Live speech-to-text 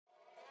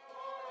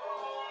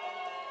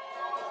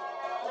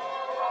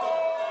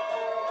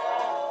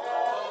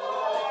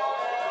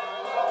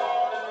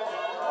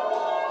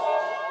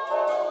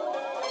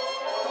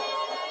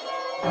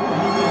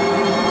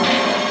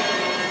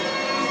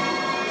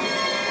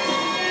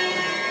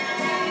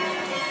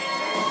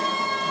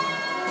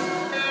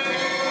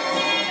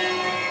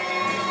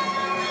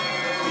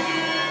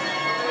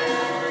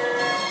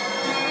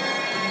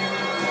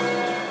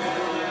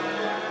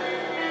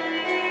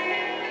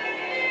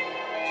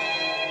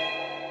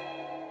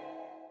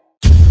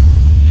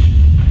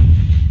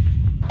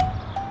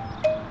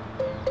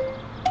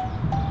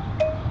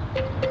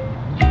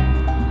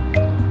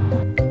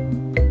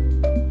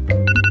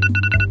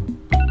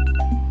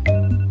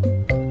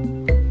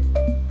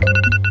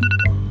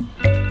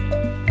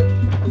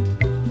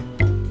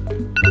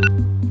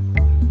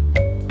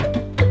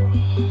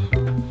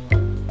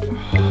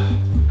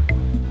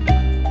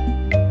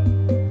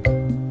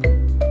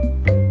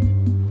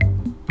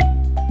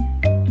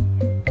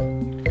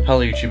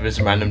fellow YouTubers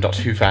and random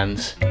Doctor Who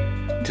fans.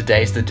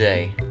 Today's the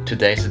day.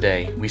 Today's the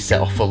day we set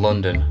off for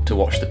London to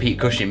watch the Pete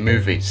Cushing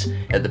movies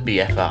at the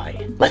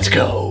BFI. Let's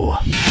go!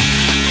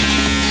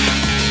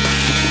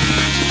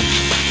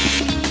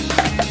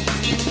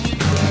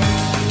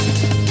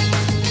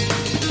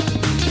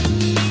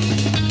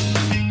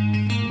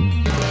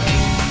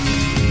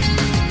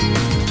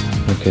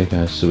 Okay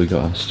guys, so we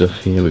got our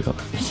stuff here, we got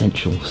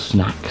essential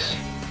snacks.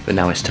 But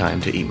now it's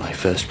time to eat my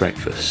first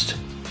breakfast.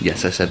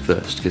 Yes, I said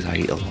first, because I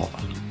eat a lot.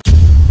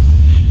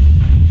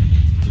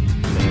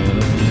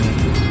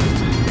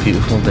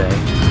 Beautiful day.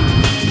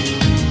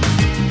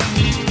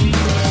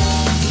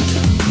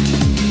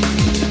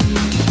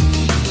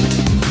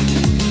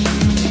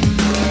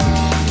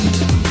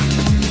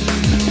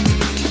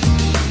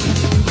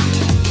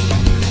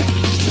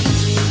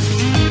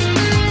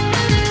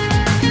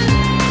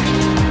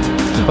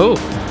 Oh!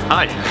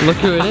 Hi! Look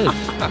who it is!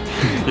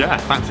 Yeah,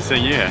 fancy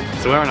seeing you here.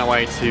 So we're on our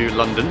way to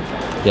London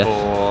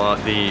for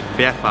the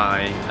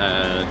BFI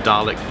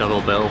Dalek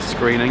double bill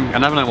screening. I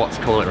never know what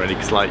to call it really,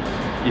 because like,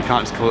 you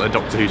can't just call it a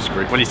Doctor Who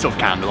screen. Well, you sort of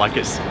can, but like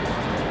it's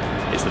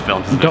the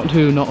film, isn't it? Doctor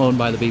Who not owned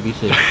by the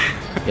BBC.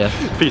 Yes.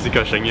 Piece of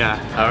Cushing, yeah.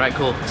 Alright,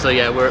 cool. So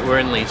yeah, we're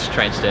in Leeds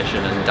train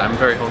station and I'm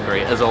very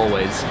hungry, as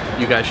always.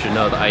 You guys should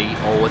know that I eat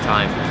all the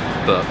time.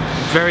 But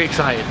very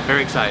excited,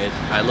 very excited.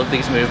 I love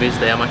these movies,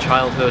 they are my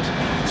childhood.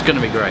 It's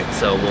gonna be great,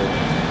 so we'll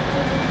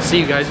see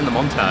you guys in the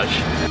montage.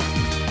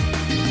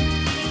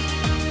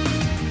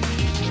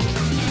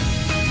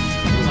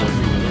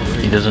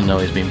 He doesn't know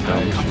he's being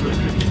filmed.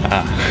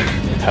 Ah,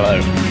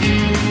 hello.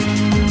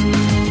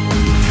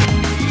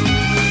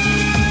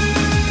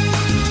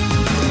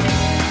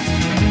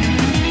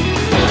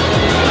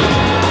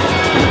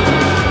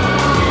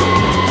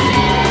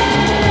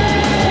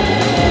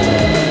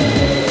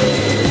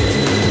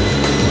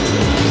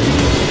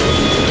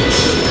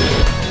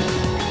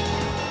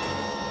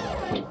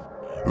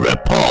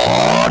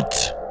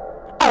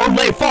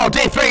 Only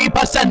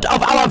 43%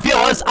 of our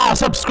viewers are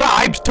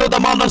subscribed to the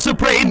Mono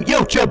Supreme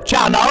YouTube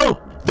channel.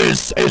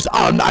 This is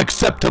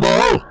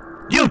unacceptable.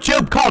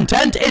 YouTube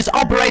content is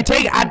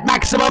operating at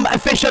maximum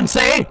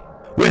efficiency.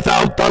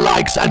 Without the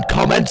likes and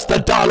comments, the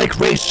Dalek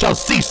race shall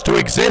cease to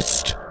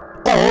exist.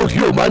 All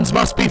humans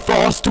must be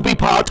forced to be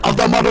part of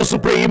the Mono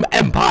Supreme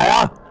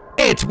Empire.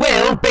 It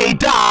will be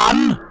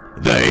done.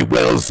 They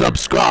will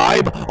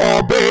subscribe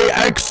or be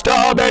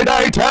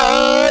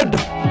exterminated.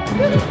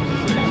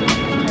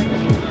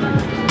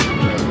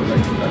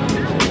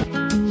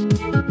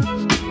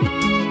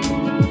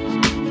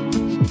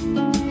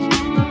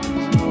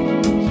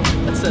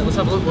 Let's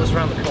have a look what's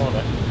around the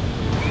corner.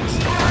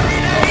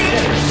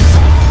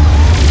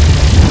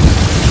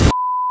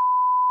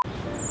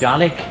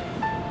 Dalek,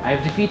 I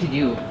have defeated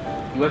you.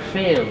 You have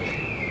failed.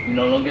 You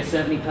no longer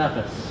serve any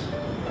purpose.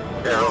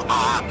 You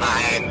are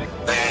mine.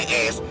 There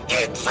is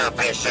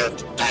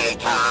insufficient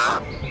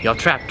data. You're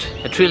trapped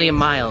a trillion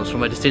miles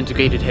from a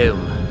disintegrated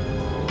home.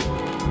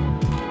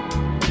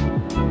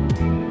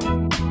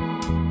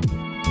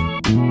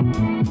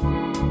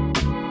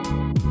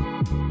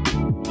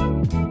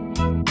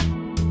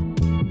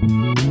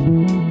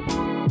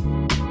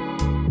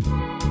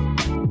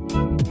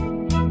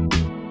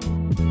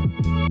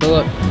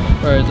 Look,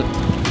 where is it?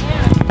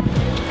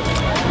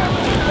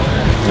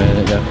 There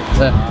they go.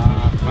 There.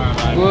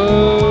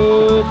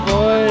 Whoa,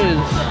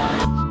 boys!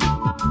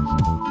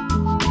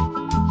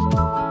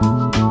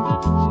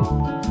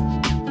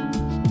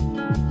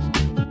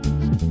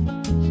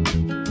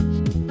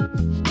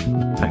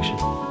 Action.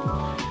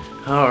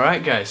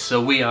 Alright guys,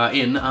 so we are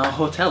in our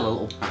hotel, a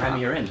little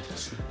Premier Inn.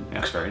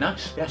 Looks very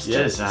nice. Yes, it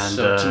is. And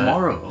so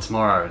tomorrow.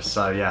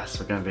 So yes,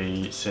 we're going to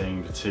be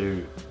seeing the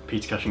two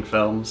Peter Cushing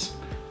films.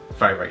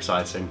 Very, very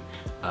exciting.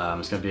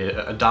 There's going to be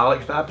a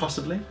Dalek there,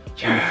 possibly,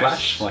 in the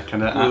flesh, like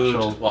an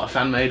actual... What, a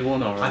fan-made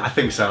one? Or I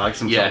think so, like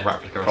some sort of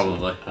replica or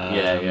probably.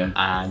 something.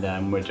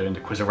 And we're doing the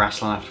quiz of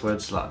wrestling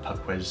afterwards, like a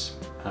pub quiz,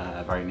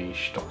 very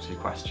niche Doctor Who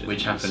questions.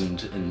 Which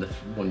happened in the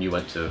one you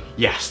went to?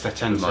 Yes, they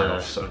tend to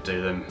sort of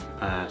do them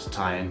to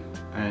tie in.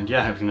 And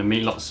yeah, we're going to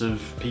meet lots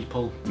of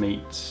people,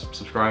 meet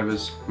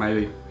subscribers,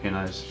 maybe, who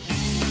knows.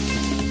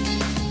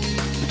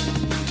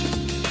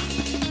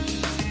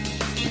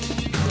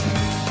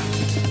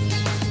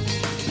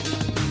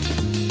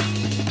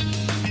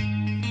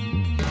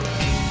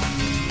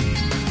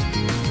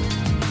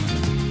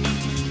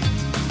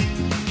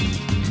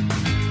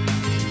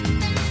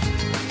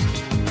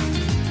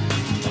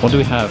 What do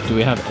we have? Do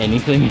we have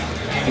anything?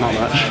 Not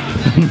much.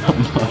 Not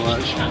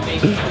much.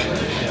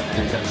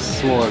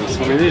 Swords. I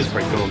mean, it is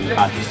pretty cool. The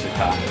badges to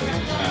cut.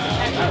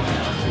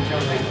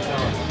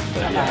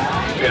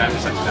 Yeah, I'm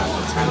just down to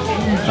 10.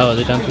 Oh, are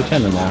they down to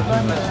 10 in there?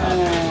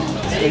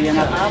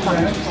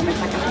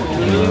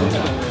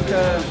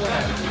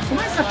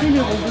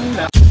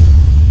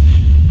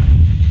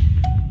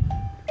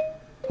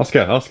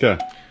 Oscar,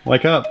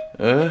 wake up.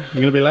 You're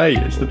gonna be late.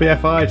 It's the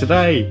BFI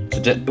today.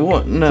 Today?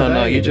 What? No, today,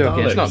 no, you're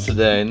joking. It's not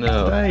today,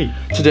 no. Today.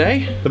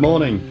 Today? The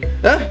morning.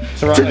 Today!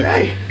 It's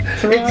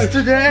It's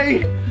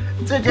today!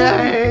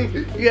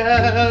 Today!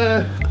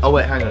 Yeah! Oh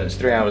wait, hang on, it's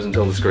 3 hours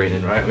until the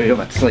screening, right? We go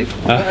back to sleep.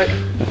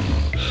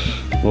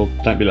 Well,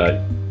 don't be late.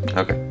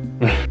 Okay.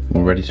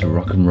 We're ready to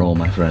rock and roll,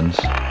 my friends.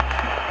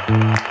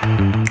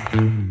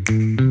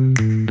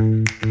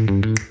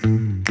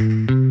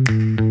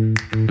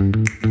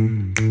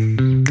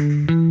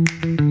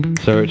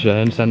 So Richard,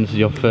 I understand this is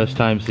your first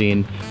time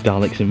seeing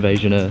Daleks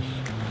Invasion Earth.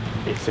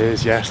 It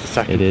is, yes, the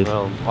second It is.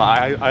 film. Well,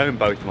 I own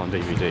both of them on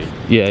DVD.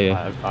 Yeah,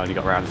 yeah. I only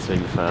got around to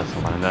seeing the first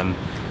one, and then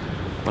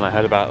when I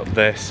heard about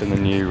this and the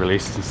new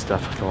releases and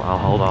stuff, I thought I'll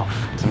hold off.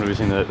 So I'm going to be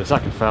seeing the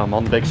second film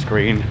on the big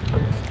screen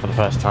for the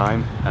first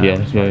time. Yeah,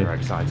 it's yeah. very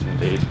exciting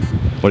indeed.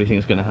 What do you think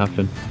is going to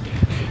happen?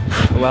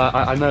 Well,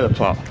 I know the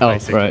plot. Oh,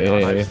 basically. right,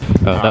 yeah.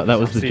 Oh, that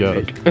was the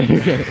joke.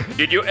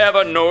 Did you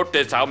ever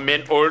notice how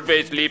men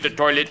always leave the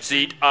toilet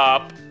seat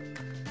up?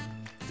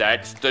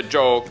 That's the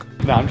joke.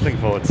 No, I'm just looking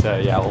forward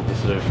to all the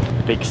sort of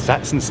big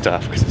sets and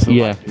stuff, because it's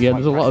Yeah,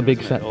 there's a lot of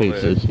big set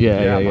pieces.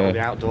 Yeah. All the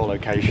outdoor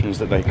locations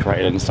that they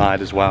created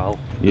inside as well.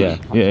 Yeah,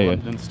 yeah.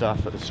 London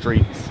stuff at the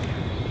streets.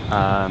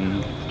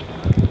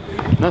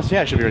 No, so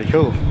yeah, it should be really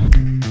cool.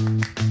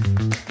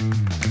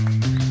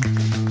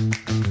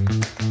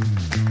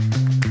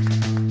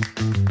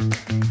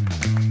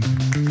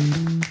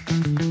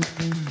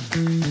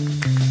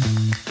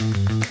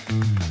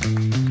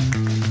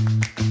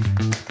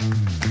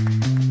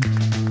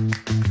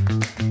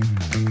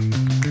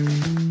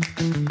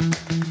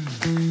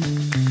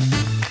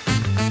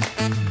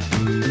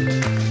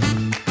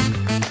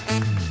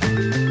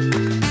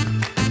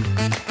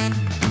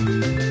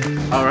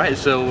 Alright,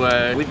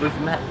 so we've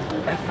met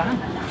a fan.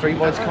 3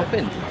 Boys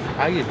Coppin.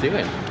 How you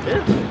doing?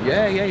 Good.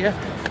 Yeah.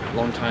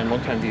 Long time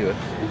viewer,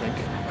 I think.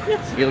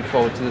 Yes. You look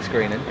forward to the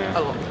screening?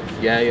 A lot.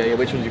 Yeah.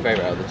 Which one's your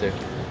favourite out of the 2?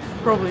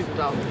 Probably the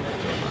Dalek.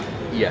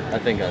 Yeah, I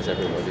think that's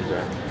everybody's,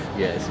 right?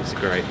 Yeah, it's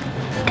great.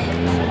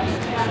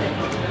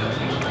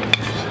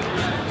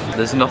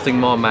 There's nothing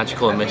more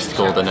magical and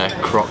mystical than a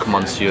croque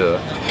monsieur.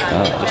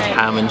 Just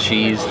ham and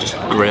cheese, just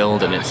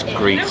grilled and it's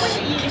grease.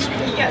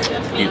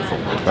 It's beautiful.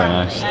 Very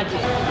nice.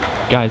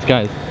 Guys,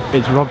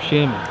 it's Rob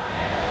Shearman.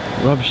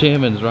 Rob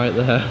Shearman's right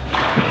there.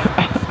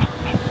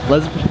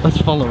 let's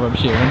follow Rob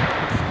Shearman.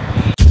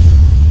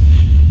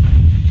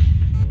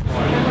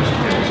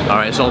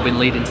 Alright, it's all been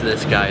leading to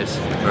this, guys.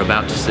 We're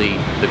about to see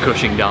the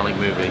Cushing Dalek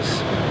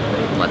movies.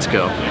 Let's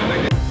go.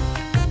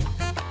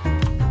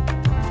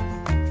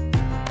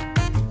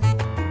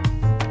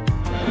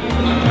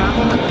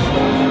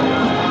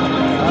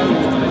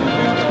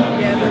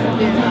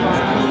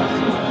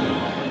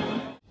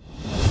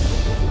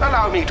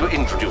 Allow me to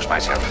introduce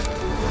myself.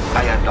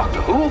 I am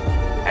Dr. Who,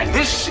 and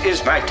this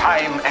is my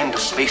time and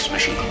space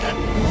machine.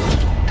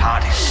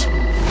 TARDIS.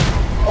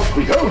 Off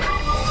we go.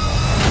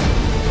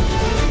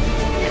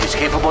 It is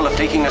capable of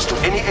taking us to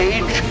any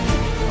age,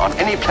 on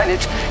any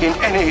planet, in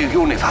any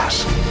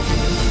universe.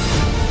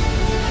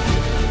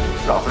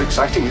 Rather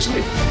exciting, isn't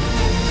it?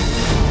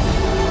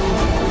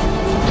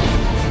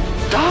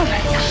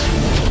 Daleks!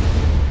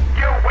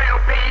 You will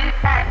be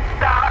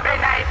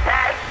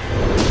exterminated!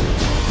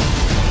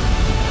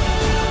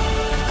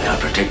 They are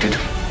protected,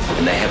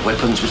 and they have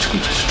weapons which can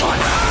destroy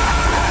them.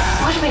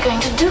 What are we going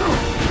to do?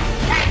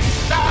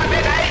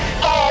 Exterminate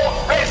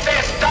all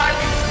resistance!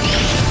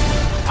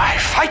 I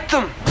fight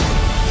them!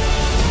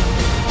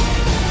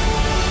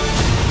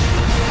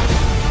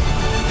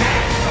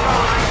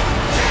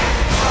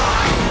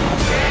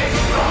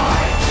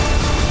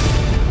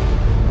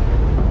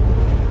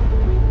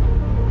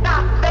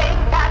 Nothing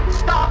can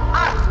stop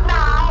us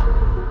now!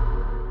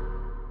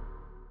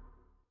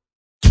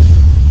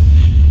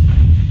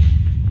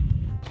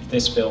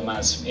 This film,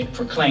 as it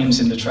proclaims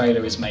in the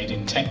trailer, is made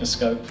in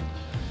Technoscope,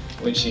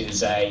 which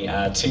is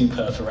a 2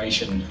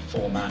 perforation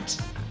format,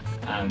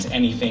 and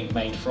anything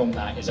made from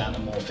that is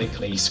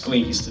anamorphically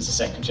squeezed as a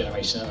 2nd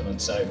generation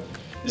element. So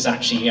there's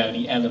actually the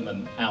only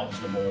element out of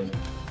them all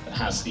that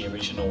has the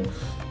original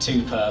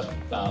 2 perf.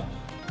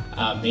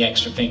 The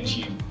extra things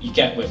you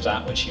get with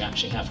that, which you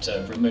actually have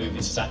to remove,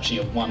 is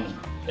actually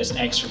there's an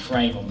extra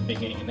frame on the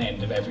beginning and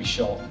end of every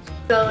shot.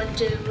 Go and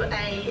do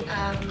a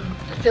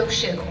film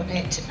shoot on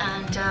it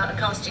and a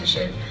casting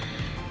shoot,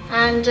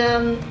 and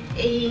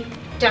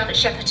down at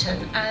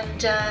Shepperton,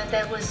 and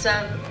there was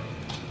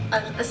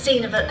a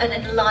scene of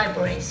in a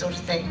library sort of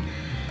thing,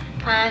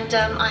 and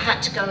I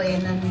had to go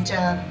in, and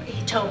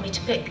he told me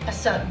to pick a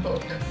certain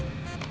book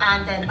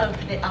and then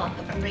open it up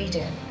and read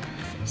it.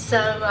 So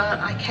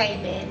I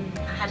came in,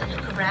 I had a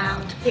look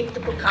around, picked the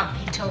book up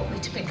he told me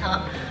to pick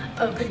up,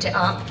 opened it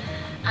up,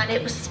 and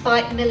it was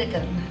Spike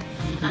Milligan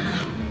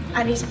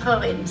and his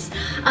poems,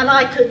 and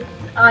I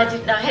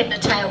didn't know head nor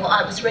tail what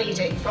I was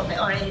reading from it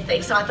or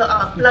anything, so I thought,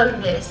 oh, I've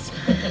blown this.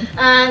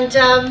 And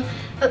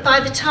but by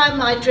the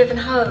time I'd driven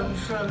home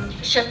from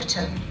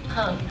Shepperton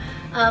home,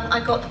 I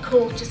got the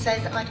call to say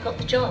that I'd got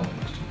the job.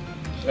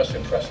 You must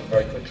have impressed them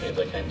very quickly if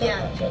they came back.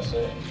 Yeah. That's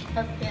it.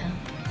 Yeah.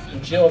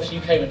 Jill, obviously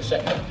you came in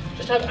second.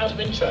 Just out of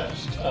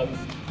interest,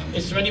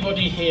 is there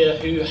anybody here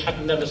who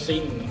had never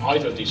seen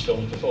either of these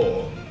films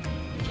before?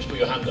 Just put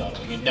your hand up.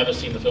 You'd never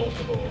seen the films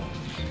before?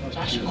 It's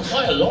actually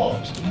quite a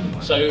lot.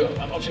 So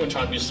I'm obviously going to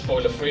try and be as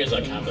spoiler-free as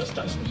I can.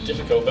 That's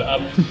difficult.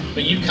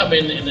 But you come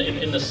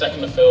in the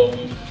second film,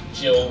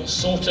 Jill,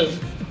 sort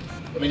of.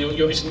 I mean,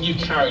 it's a new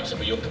character,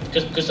 but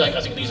because I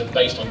think these are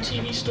based on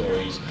TV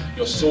stories.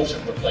 You're sort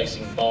of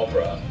replacing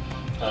Barbara,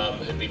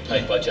 who'd been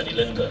played by Jenny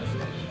Linden.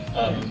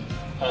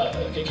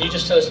 Can you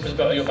just tell us a bit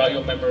about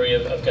your memory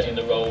of getting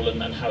the role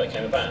and how it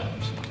came about?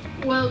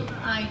 Well,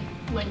 I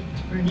went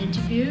for an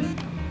interview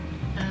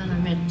and I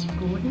met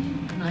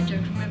Gordon, and I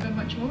don't remember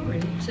much more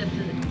really, except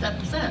that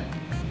was that.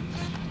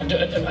 And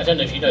I don't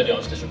know if you know the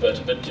answer to this,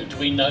 Roberta, but do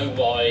we know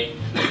why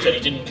Jenny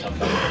didn't come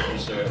back?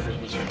 Because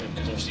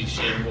obviously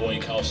she and Roy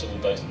Castle were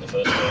both in the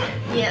first film,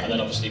 yeah. And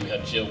then obviously we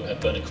had Jill, we had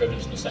Bernard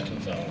Cribbins in the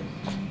second film.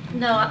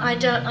 No, I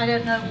don't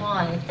know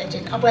why they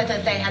didn't. Whether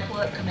they had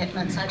work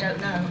commitments, I don't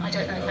know. I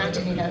don't know if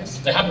Anthony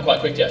knows. They happened quite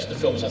quickly actually. The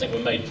films I think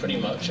were made pretty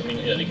much. I mean,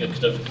 you know,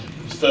 the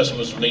first one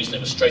was released and it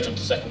was straight on to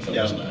the second film,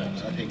 wasn't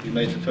it? I think we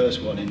made the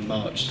first one in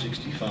March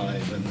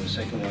 '65 and the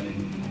second one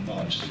in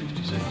March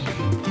 '66.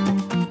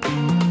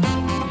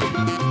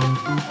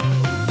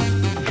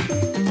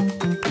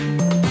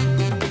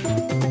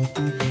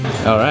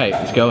 All right,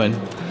 it's going.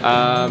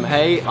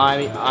 Hey,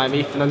 I'm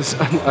Ethan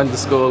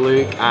underscore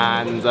Luke,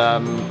 and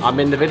I'm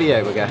in the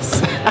video, I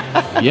guess.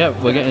 Yeah,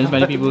 we're getting as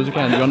many people as we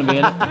can. Do you want to be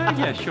in it?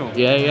 Yeah, sure.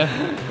 Yeah.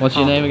 What's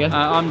your name again?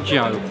 I'm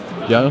Joe.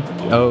 Joe?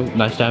 Oh,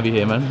 nice to have you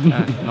here, man.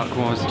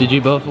 Likewise. Did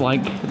you both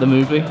like the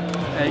movie?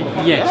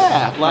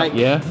 Yes.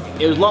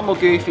 It was a lot more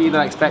goofy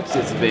than I expected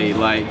it to be.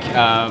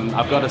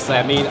 I've got to say,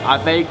 I mean, I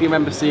vaguely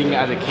remember seeing it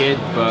as a kid,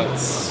 but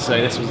so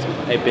this was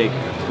a big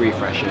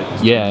refresher.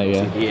 Yeah.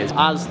 Years.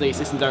 As the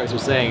assistant director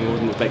was saying, I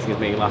wasn't expecting it to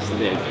be last it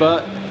did,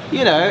 but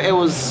you know, it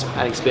was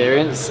an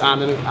experience,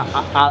 and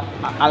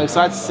I'm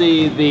excited to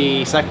see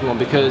the second one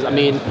because I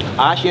mean,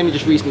 I actually only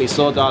just recently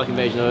saw Dalek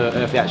Invasion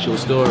of the actual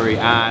story,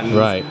 and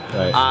right.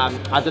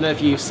 I don't know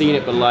if you've seen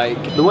it, but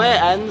like the way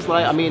it ends,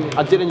 like I mean,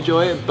 I did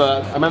enjoy it,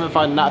 but I remember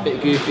finding that a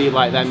bit goofy,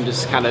 like them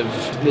just kind of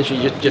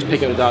literally just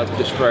picking up the Daleks and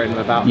just throwing them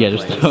about. Yeah,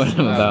 just throwing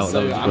them about.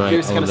 So I'm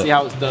curious to kind of see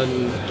how it's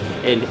done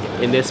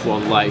in this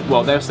one. Like,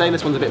 well, they were saying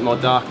this one's a bit more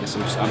darker, so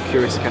I'm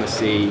curious to kind of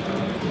see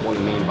what I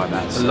mean by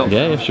that. So.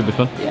 Yeah, should be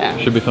fun. Yeah.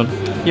 Should be fun.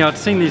 Yeah, I'd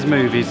seen these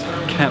movies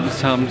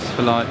countless times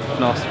for like the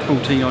last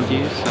 14 odd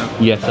years. So.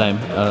 Yeah, same.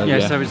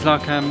 Yeah, so it's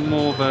like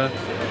more of a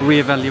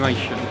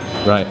re-evaluation.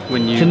 Right.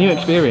 It's a new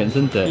experience,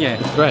 isn't it? Yeah.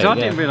 It's great. I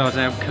didn't realise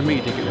how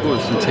comedic it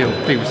was until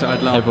people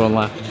started laughing. Everyone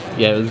laughed.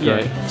 Yeah, it was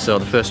great. So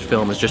the first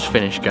film has just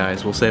finished,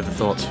 guys. We'll save the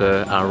thoughts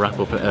for our wrap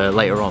up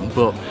later on.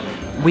 But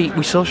we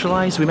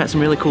socialised, we met some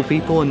really cool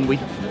people, and we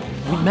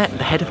met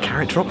the head of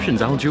character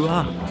options, Al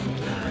Juar.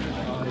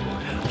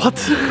 What?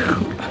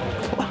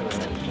 What?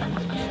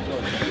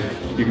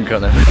 You can cut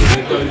that.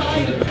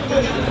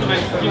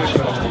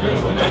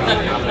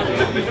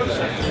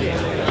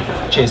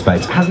 Cheers,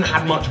 babes. Hasn't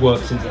had much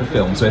work since the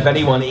film, so if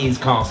anyone is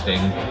casting,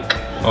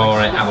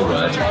 alright, have a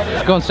word.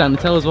 Go on, Stan,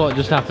 tell us what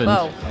just happened.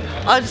 Well,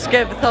 I just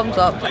gave a thumbs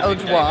up to Al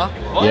Juar.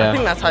 Yeah. I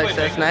think that's how you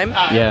say his name.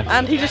 Yeah.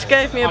 And he just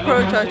gave me a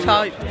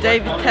prototype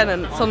David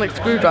Tennant sonic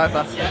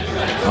screwdriver.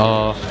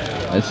 Oh,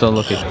 it's so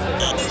lucky.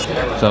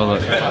 So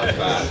lucky.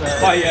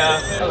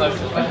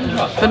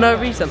 For no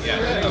reason.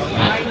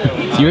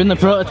 So you're in the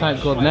prototype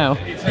club now?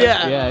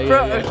 Yeah,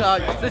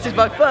 prototypes. This is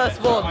my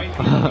first one.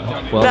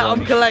 Well now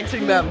I'm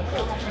collecting them.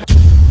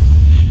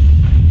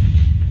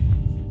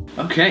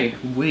 Okay,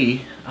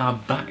 we are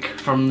back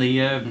from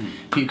the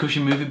Peter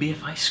Cushing movie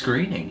BFI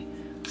screening.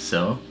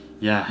 So,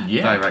 yeah,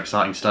 very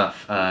exciting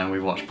stuff. We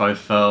watched both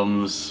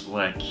films,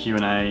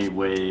 Q&A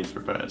with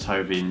Roberta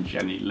Tovey and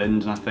Jenny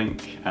Linden, I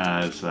think.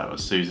 So that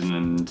was Susan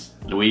and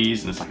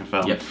Louise in the second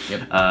film. Yep.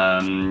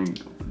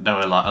 There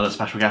were like other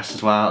special guests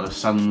as well. The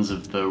sons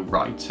of the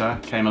writer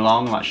came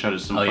along, like showed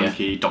us some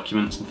funky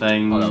documents and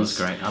things. Oh, that was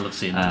great. I love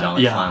seeing the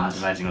Dalek plans.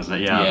 Amazing, wasn't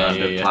it? Yeah,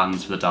 the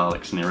plans for the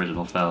Daleks in the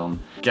original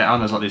film. Yeah,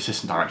 and there's like the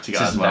assistant director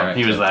guy as well.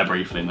 He was there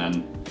briefly and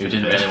then he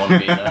didn't really want to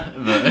be there.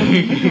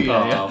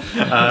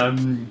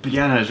 But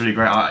yeah, no, it was really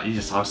great. I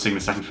was seeing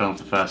the second film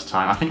for the first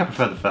time. I think I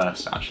prefer the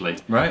first actually.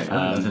 Right.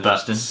 That's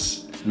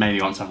interesting. But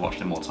mainly once I've watched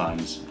it more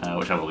times,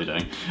 which I will be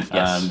doing.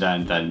 Yes.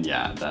 Then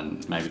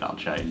maybe that'll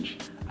change.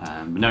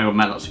 But no, we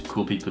met lots of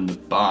cool people in the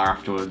bar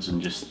afterwards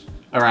and just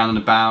around and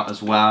about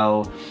as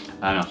well.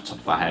 Off the top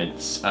of our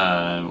heads,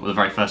 the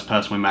very first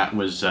person we met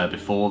was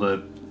before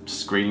the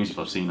screenings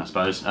you've seen, I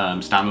suppose.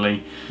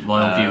 Stanley,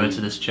 loyal viewer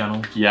to this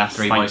channel. Yes,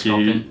 thank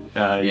you.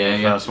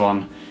 First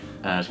one.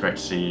 It's great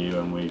to see you,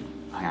 and we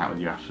hang out with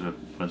you after the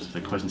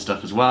quiz and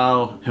stuff as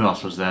well. Who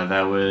else was there?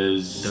 There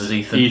was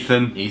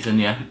Ethan. Ethan,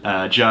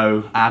 yeah.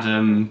 Joe,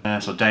 Adam,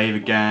 saw Dave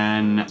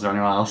again. Is there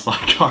anyone else? I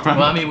can't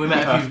remember. Well, I mean, we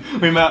met a few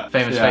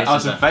famous faces. Oh,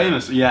 some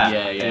famous,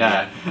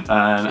 yeah.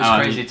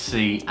 It's crazy to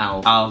see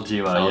Al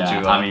Duo,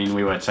 I mean,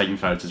 we were taking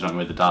photos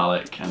with the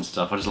Dalek and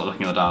stuff. I just like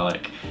looking at the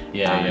Dalek.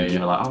 You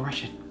were like, oh,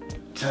 Richard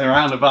turn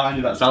around and behind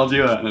you, that's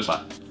Aldua, and it's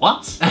like,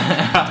 what?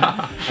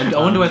 I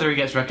wonder whether he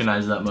gets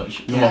recognised that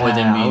much. What with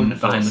him being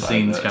behind the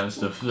scenes kind of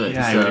stuff.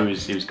 Yeah,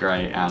 he was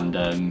great.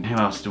 And who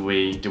else do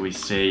we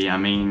see? I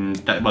mean,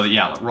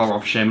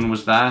 Rob Shearman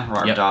was there,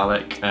 writer of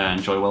Dalek,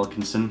 and Joy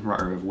Wilkinson,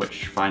 writer of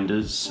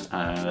Witchfinders.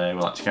 They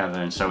were like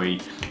together, and so we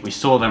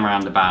saw them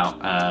around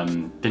about.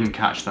 Didn't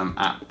catch them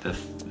at the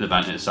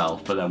event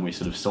itself, but then we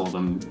sort of saw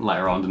them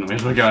later on, didn't we?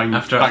 We were going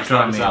back to the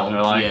hotel, and we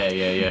were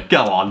like,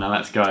 go on, now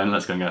let's go and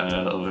get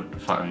a little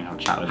photo and have a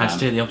chat with them. Had to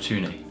take the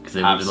opportunity, because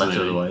they would have left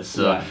otherwise.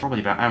 So.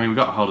 Probably about, I mean, we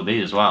got a hold of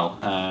these as well,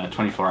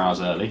 24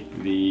 hours early.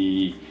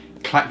 The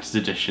collector's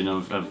edition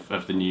of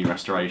the new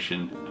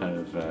restoration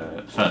of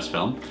the first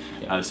film.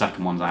 The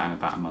second one's out in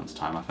about a month's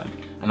time, I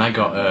think. And I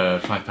got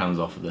 £5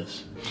 off of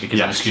this because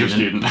I'm a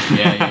student.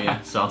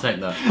 Yeah. So I'll take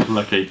that.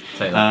 Lucky.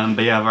 Take that.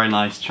 But yeah, very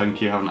nice,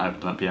 chunky. I haven't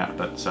opened up yet,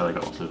 but so they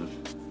got lots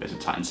of bits of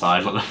tat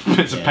inside, like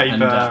bits of paper.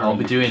 And I'll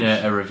be doing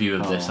a review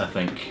of this. I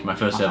think my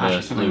first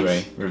ever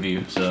Blu-ray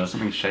review. So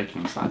something's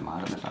shaking inside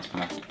mine. I don't know if that's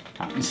gonna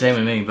happen. Same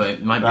with me, but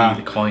it might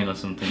be the coin or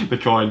something. The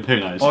coin, who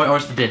knows? Or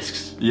it's the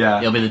discs. Yeah,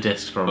 it'll be the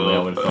discs probably. I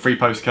would have thought. Free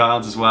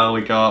postcards as well.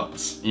 You got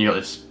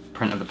this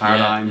print of the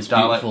Paradigm, this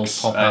beautiful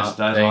pop-art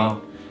as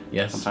well.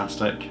 Yes,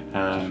 fantastic.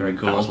 Very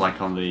cool. That was like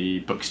on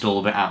the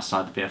bookstall bit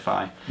outside the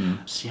BFI.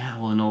 So yeah,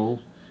 all in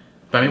all.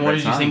 But I mean, what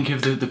did you think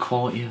of the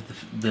quality of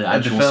the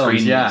actual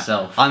screen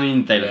itself? I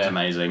mean, they looked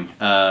amazing.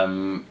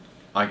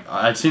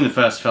 I'd seen the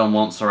first film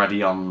once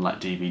already on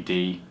like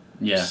DVD.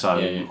 So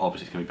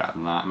obviously it's gonna be better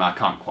than that. I mean, I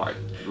can't quite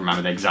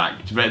remember the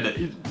exact, but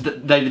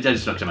they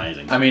just looked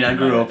amazing. I mean, I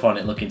grew up on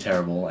it looking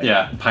terrible,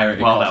 like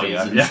pirated copies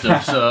and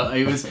stuff. So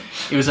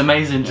it was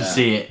amazing to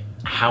see it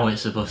how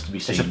it's supposed to be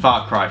seen. It's a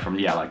far cry from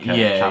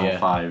Channel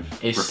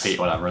 5 repeat,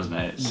 whatever, isn't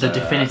it? It's the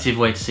definitive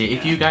way to see it.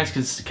 If you guys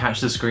can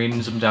catch the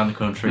screens up and down the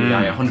country,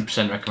 I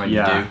 100% recommend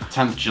you do.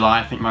 10th July,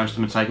 I think most of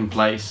them are taking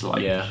place,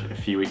 like a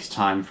few weeks'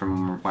 time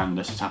from when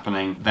this is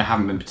happening. They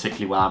haven't been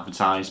particularly well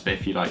advertised, but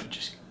if you like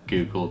just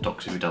Google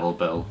Doctor Who Double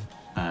Bill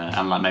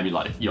and like maybe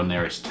like your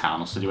nearest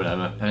town or city,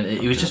 whatever. And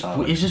it was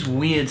just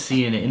weird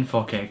seeing it in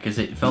 4K because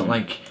it felt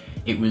like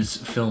it was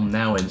filmed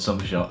now in some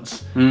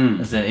shots.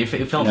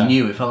 It felt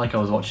new. It felt like I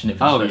was watching it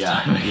for the first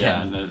time again.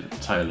 Yeah, no,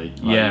 totally.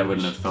 Like, I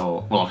wouldn't have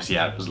thought. Well, obviously,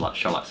 it was like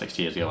shot like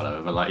 60 years ago, or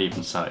whatever. But like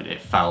even so, it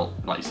felt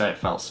like you say, it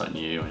felt so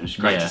new, and it was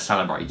great to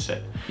celebrate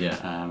it.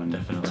 And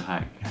definitely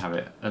to have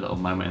it a little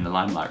moment in the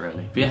limelight,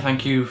 really. But yeah,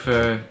 thank you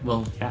for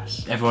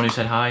everyone who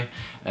said hi.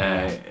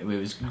 It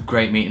was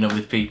great meeting up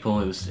with people.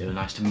 It was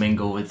nice to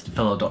mingle with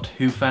fellow Doctor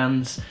Who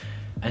fans.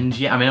 And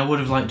yeah, I mean, I would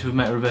have liked to have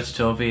met Roberta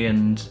Tovey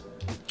and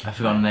I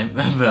forgot her name.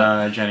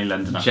 Jenny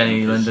Linden.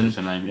 Jenny Linden. Is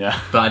her name,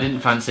 But I didn't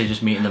fancy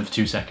just meeting them for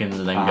 2 seconds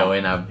and then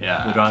going.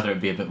 I would rather it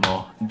be a bit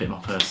more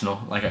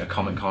personal, like at a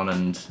Comic-Con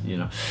and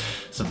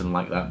something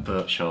like that.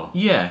 But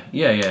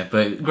yeah.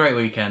 But great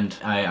weekend.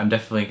 I'm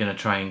definitely gonna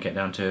try and get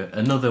down to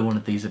another one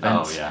of these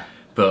events.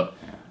 But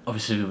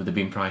obviously with it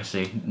being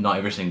pricey, not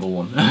every single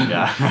one.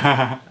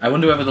 I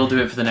wonder whether they'll do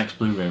it for the next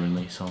Blu-ray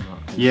release or not.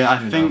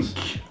 I think.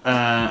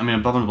 I mean,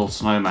 Abominable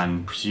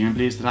Snowman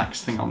presumably is the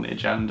next thing on the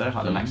agenda,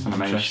 like the next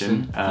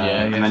animation.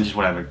 And then just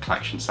whatever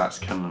collection sets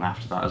coming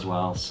after that as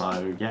well.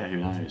 So yeah, who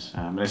knows?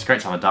 But it's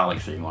great to have a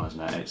Dalek theme one,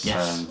 isn't it? It's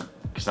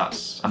because I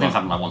think it's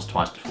happened like once or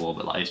twice before,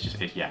 but like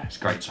it's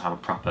great to have a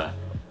proper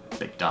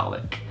big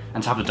Dalek.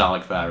 And to have the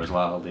Dalek there as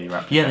well, the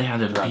replica. Yeah, they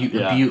had a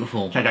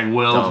beautiful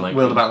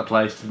whirled about the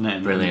place, didn't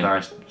it? Brilliant. In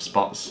various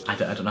spots. I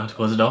don't know how to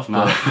close it off,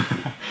 but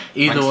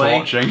either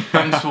way,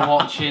 thanks for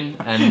watching,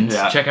 and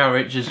check out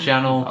Richard's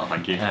channel. Oh,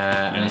 thank you.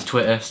 And his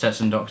Twitter,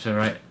 Stetson Doctor,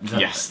 right?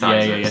 Yes,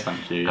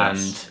 thank you.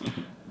 Yes.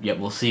 And yeah,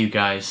 we'll see you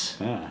guys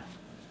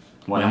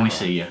when we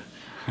see you.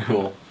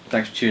 Cool.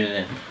 Thanks for tuning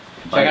in.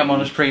 Check out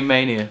Monosupreme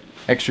Mania.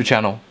 Extra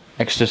channel,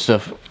 extra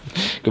stuff.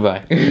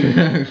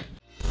 Goodbye.